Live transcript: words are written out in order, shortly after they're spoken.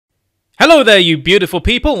Hello there you beautiful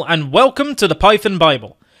people, and welcome to the Python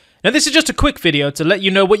Bible. Now this is just a quick video to let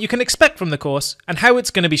you know what you can expect from the course and how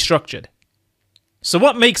it's going to be structured. So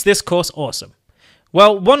what makes this course awesome?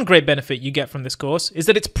 Well, one great benefit you get from this course is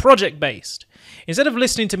that it's project based. Instead of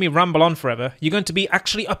listening to me ramble on forever, you're going to be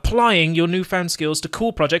actually applying your newfound skills to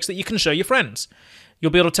cool projects that you can show your friends.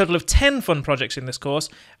 You'll build a total of 10 fun projects in this course,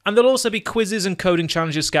 and there'll also be quizzes and coding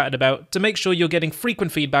challenges scattered about to make sure you're getting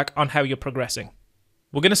frequent feedback on how you're progressing.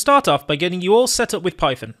 We're going to start off by getting you all set up with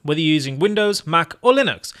Python, whether you're using Windows, Mac or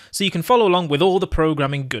Linux, so you can follow along with all the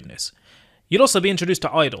programming goodness. You'll also be introduced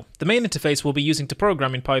to idle, the main interface we'll be using to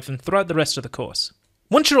program in Python throughout the rest of the course.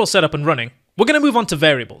 Once you're all set up and running, we're going to move on to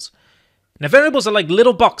variables. Now variables are like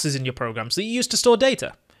little boxes in your programs that you use to store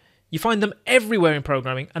data. You find them everywhere in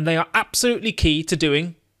programming and they are absolutely key to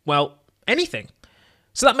doing, well, anything.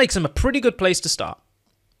 So that makes them a pretty good place to start.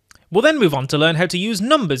 We'll then move on to learn how to use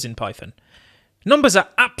numbers in Python. Numbers are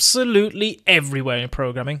absolutely everywhere in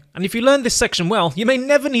programming, and if you learn this section well, you may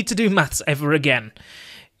never need to do maths ever again.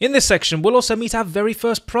 In this section, we'll also meet our very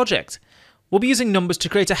first project. We'll be using numbers to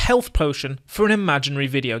create a health potion for an imaginary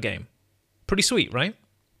video game. Pretty sweet, right?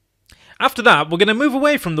 After that, we're going to move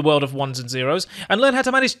away from the world of ones and zeros and learn how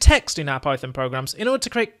to manage text in our Python programs in order to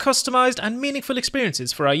create customized and meaningful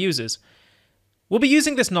experiences for our users. We'll be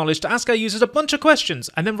using this knowledge to ask our users a bunch of questions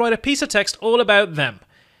and then write a piece of text all about them.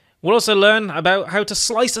 We'll also learn about how to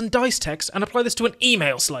slice and dice text and apply this to an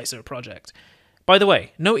email slicer project. By the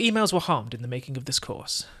way, no emails were harmed in the making of this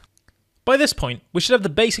course. By this point, we should have the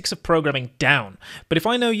basics of programming down, but if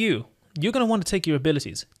I know you, you're going to want to take your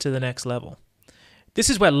abilities to the next level.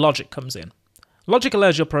 This is where logic comes in. Logic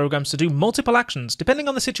allows your programs to do multiple actions depending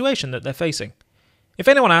on the situation that they're facing. If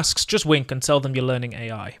anyone asks, just wink and tell them you're learning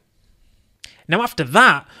AI. Now after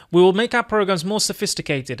that, we will make our programs more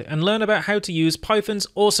sophisticated and learn about how to use Python's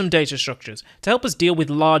awesome data structures to help us deal with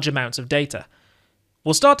large amounts of data.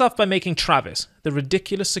 We'll start off by making Travis, the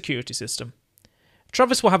ridiculous security system.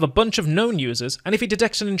 Travis will have a bunch of known users, and if he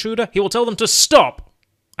detects an intruder, he will tell them to stop,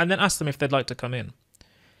 and then ask them if they'd like to come in.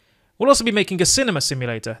 We'll also be making a cinema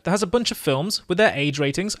simulator that has a bunch of films with their age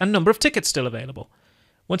ratings and number of tickets still available.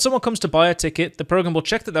 When someone comes to buy a ticket, the program will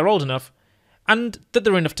check that they're old enough, and that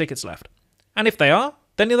there are enough tickets left. And if they are,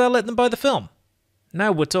 then they'll let them buy the film.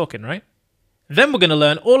 Now we're talking, right? Then we're going to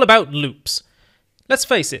learn all about loops. Let's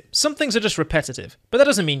face it, some things are just repetitive, but that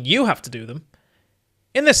doesn't mean you have to do them.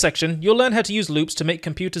 In this section, you'll learn how to use loops to make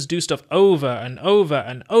computers do stuff over and over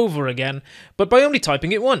and over again, but by only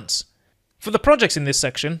typing it once. For the projects in this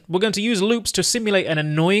section, we're going to use loops to simulate an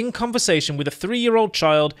annoying conversation with a 3-year-old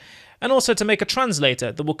child, and also to make a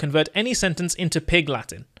translator that will convert any sentence into Pig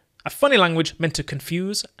Latin. A funny language meant to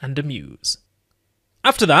confuse and amuse.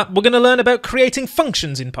 After that, we're going to learn about creating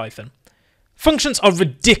functions in Python. Functions are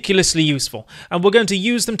ridiculously useful, and we're going to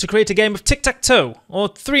use them to create a game of tic-tac-toe, or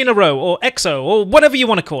 3 in a row, or XO, or whatever you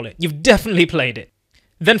want to call it. You've definitely played it.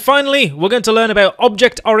 Then finally, we're going to learn about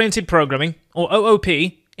object-oriented programming, or OOP,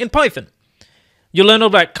 in Python. You'll learn all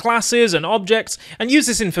about classes and objects, and use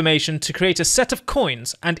this information to create a set of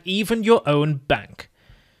coins, and even your own bank.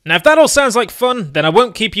 Now if that all sounds like fun, then I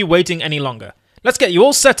won't keep you waiting any longer. Let's get you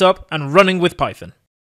all set up and running with Python.